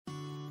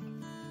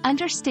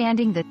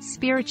Understanding the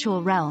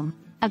Spiritual Realm,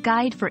 a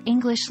guide for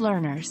English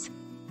learners.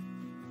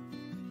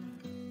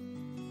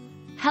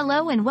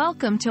 Hello and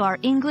welcome to our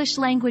English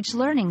language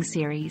learning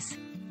series.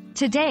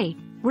 Today,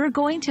 we're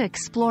going to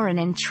explore an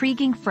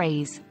intriguing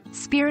phrase,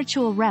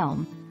 spiritual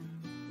realm.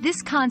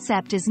 This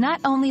concept is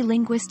not only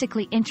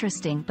linguistically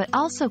interesting but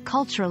also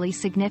culturally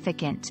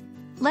significant.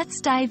 Let's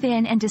dive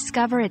in and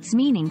discover its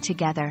meaning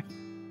together.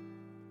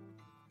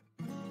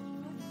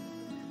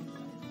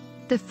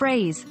 The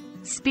phrase,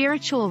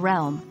 spiritual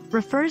realm,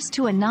 refers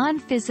to a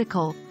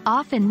non-physical,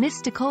 often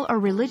mystical or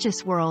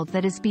religious world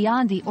that is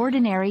beyond the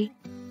ordinary,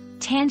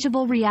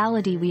 tangible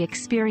reality we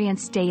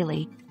experience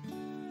daily.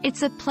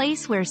 It's a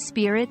place where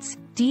spirits,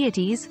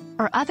 deities,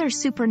 or other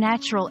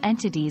supernatural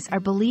entities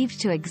are believed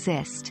to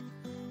exist.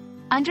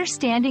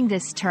 Understanding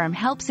this term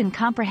helps in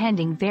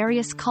comprehending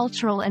various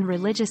cultural and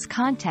religious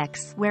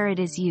contexts where it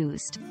is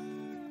used.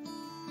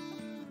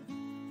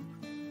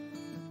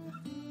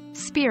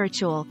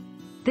 Spiritual.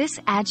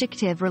 This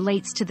adjective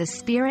relates to the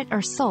spirit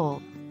or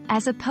soul,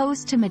 as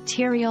opposed to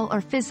material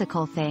or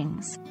physical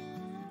things.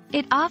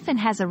 It often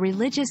has a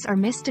religious or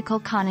mystical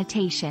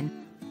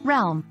connotation.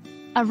 Realm.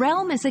 A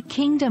realm is a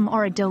kingdom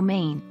or a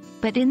domain,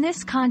 but in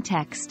this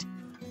context,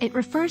 it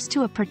refers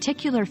to a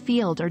particular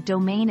field or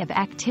domain of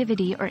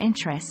activity or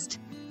interest.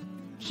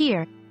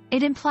 Here,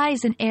 it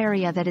implies an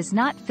area that is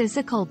not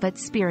physical but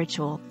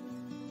spiritual.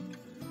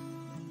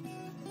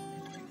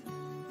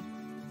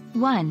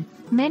 1.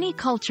 Many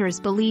cultures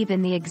believe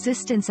in the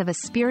existence of a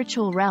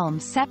spiritual realm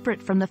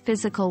separate from the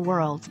physical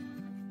world.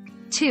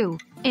 2.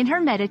 In her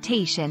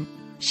meditation,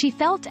 she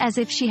felt as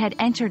if she had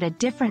entered a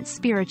different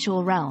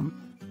spiritual realm.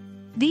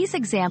 These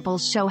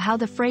examples show how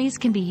the phrase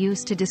can be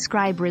used to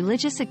describe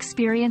religious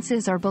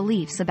experiences or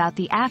beliefs about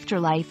the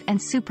afterlife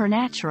and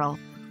supernatural.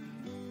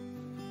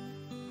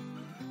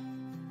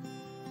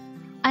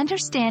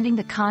 Understanding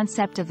the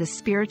concept of the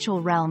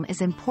spiritual realm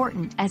is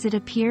important as it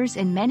appears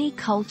in many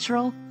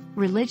cultural,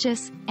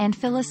 religious, and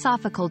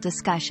philosophical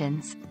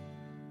discussions.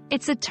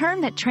 It's a term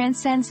that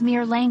transcends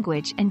mere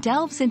language and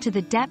delves into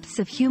the depths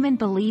of human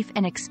belief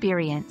and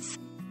experience.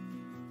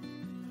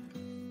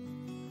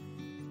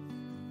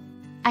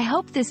 I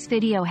hope this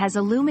video has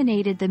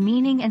illuminated the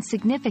meaning and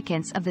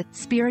significance of the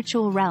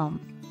spiritual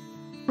realm.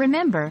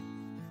 Remember,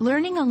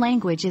 learning a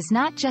language is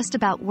not just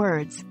about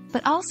words,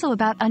 but also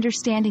about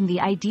understanding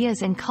the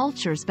ideas and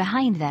cultures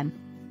behind them.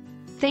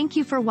 Thank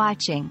you for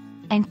watching,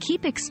 and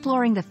keep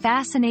exploring the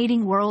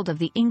fascinating world of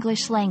the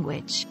English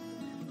language.